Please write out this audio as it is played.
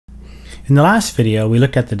In the last video, we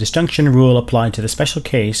looked at the disjunction rule applied to the special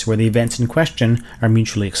case where the events in question are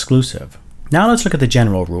mutually exclusive. Now let's look at the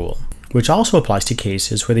general rule, which also applies to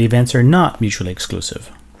cases where the events are not mutually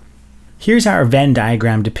exclusive. Here's our Venn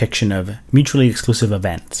diagram depiction of mutually exclusive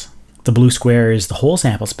events. The blue square is the whole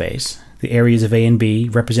sample space. The areas of A and B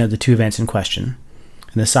represent the two events in question,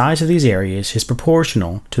 and the size of these areas is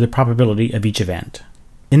proportional to the probability of each event.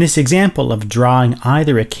 In this example of drawing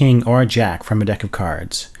either a king or a jack from a deck of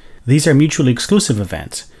cards, these are mutually exclusive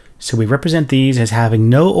events, so we represent these as having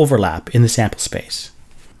no overlap in the sample space.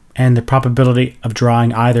 And the probability of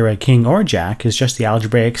drawing either a king or a jack is just the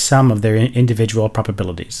algebraic sum of their individual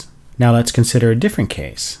probabilities. Now let's consider a different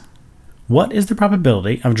case. What is the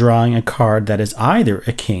probability of drawing a card that is either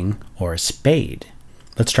a king or a spade?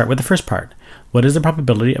 Let's start with the first part. What is the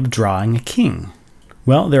probability of drawing a king?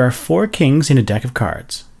 Well, there are 4 kings in a deck of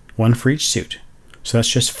cards, 1 for each suit, so that's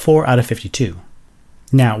just 4 out of 52.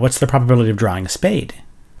 Now, what's the probability of drawing a spade?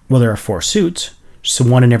 Well, there are 4 suits, so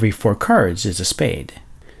 1 in every 4 cards is a spade.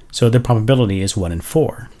 So the probability is 1 in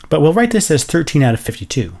 4. But we'll write this as 13 out of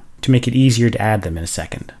 52 to make it easier to add them in a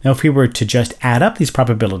second. Now, if we were to just add up these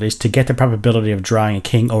probabilities to get the probability of drawing a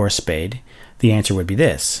king or a spade, the answer would be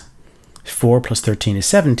this. 4 plus 13 is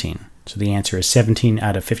 17, so the answer is 17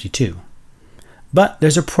 out of 52. But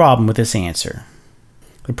there's a problem with this answer.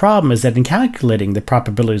 The problem is that in calculating the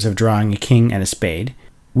probabilities of drawing a king and a spade,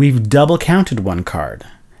 we've double counted one card,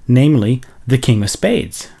 namely the king of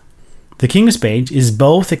spades. The king of spades is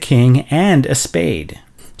both a king and a spade,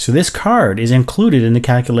 so this card is included in the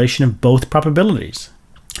calculation of both probabilities.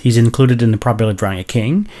 He's included in the probability of drawing a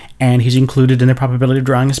king, and he's included in the probability of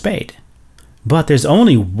drawing a spade. But there's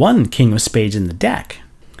only one king of spades in the deck,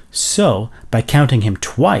 so by counting him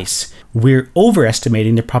twice, we're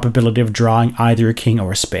overestimating the probability of drawing either a king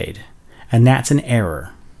or a spade, and that's an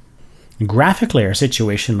error. Graphically, our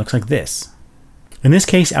situation looks like this. In this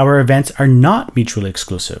case, our events are not mutually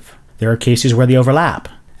exclusive. There are cases where they overlap,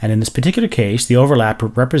 and in this particular case, the overlap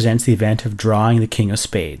represents the event of drawing the king of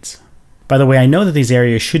spades. By the way, I know that these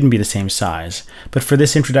areas shouldn't be the same size, but for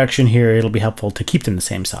this introduction here, it'll be helpful to keep them the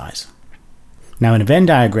same size. Now, in a Venn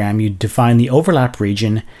diagram, you define the overlap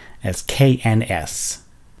region as K and S,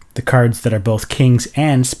 the cards that are both kings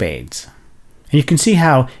and spades. And you can see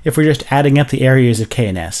how, if we're just adding up the areas of K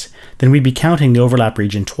and S, then we'd be counting the overlap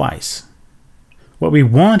region twice. What we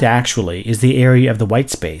want, actually, is the area of the white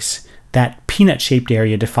space, that peanut-shaped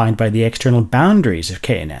area defined by the external boundaries of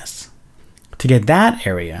K and S. To get that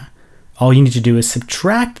area, all you need to do is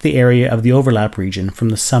subtract the area of the overlap region from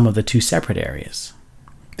the sum of the two separate areas.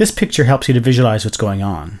 This picture helps you to visualize what's going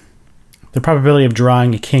on. The probability of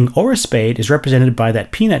drawing a king or a spade is represented by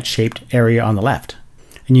that peanut-shaped area on the left,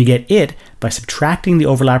 and you get it by subtracting the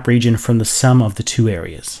overlap region from the sum of the two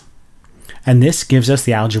areas. And this gives us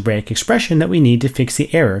the algebraic expression that we need to fix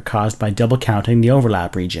the error caused by double counting the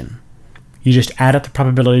overlap region. You just add up the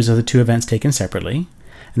probabilities of the two events taken separately,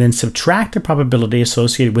 and then subtract the probability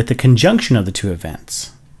associated with the conjunction of the two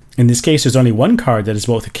events. In this case, there's only one card that is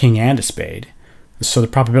both a king and a spade, so the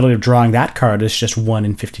probability of drawing that card is just 1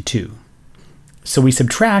 in 52. So we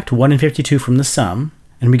subtract 1 in 52 from the sum,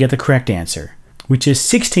 and we get the correct answer, which is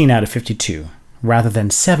 16 out of 52, rather than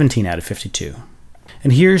 17 out of 52.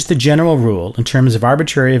 And here's the general rule in terms of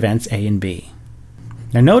arbitrary events A and B.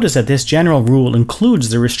 Now notice that this general rule includes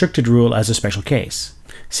the restricted rule as a special case,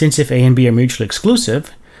 since if A and B are mutually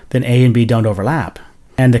exclusive, then A and B don't overlap,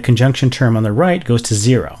 and the conjunction term on the right goes to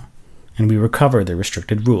 0, and we recover the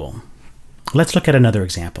restricted rule. Let's look at another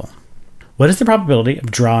example. What is the probability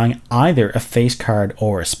of drawing either a face card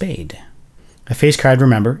or a spade? A face card,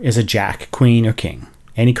 remember, is a jack, queen, or king,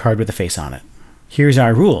 any card with a face on it. Here's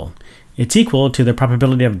our rule. It's equal to the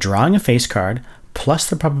probability of drawing a face card plus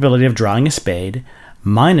the probability of drawing a spade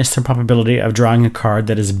minus the probability of drawing a card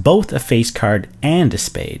that is both a face card and a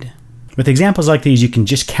spade. With examples like these, you can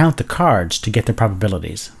just count the cards to get the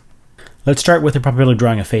probabilities. Let's start with the probability of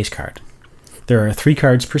drawing a face card. There are 3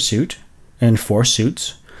 cards per suit and 4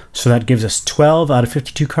 suits, so that gives us 12 out of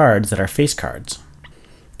 52 cards that are face cards.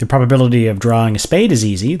 The probability of drawing a spade is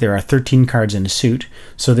easy. There are 13 cards in a suit,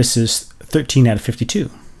 so this is 13 out of 52.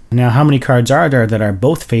 Now, how many cards are there that are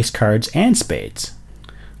both face cards and spades?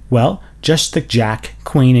 Well, just the jack,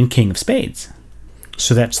 queen, and king of spades.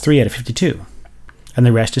 So that's 3 out of 52. And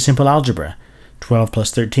the rest is simple algebra. 12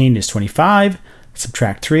 plus 13 is 25,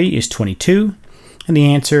 subtract 3 is 22, and the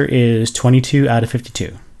answer is 22 out of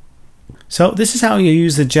 52. So this is how you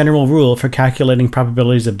use the general rule for calculating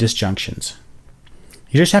probabilities of disjunctions.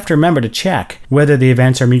 You just have to remember to check whether the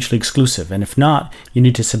events are mutually exclusive, and if not, you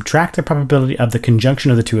need to subtract the probability of the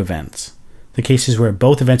conjunction of the two events, the cases where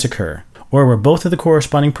both events occur, or where both of the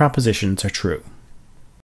corresponding propositions are true.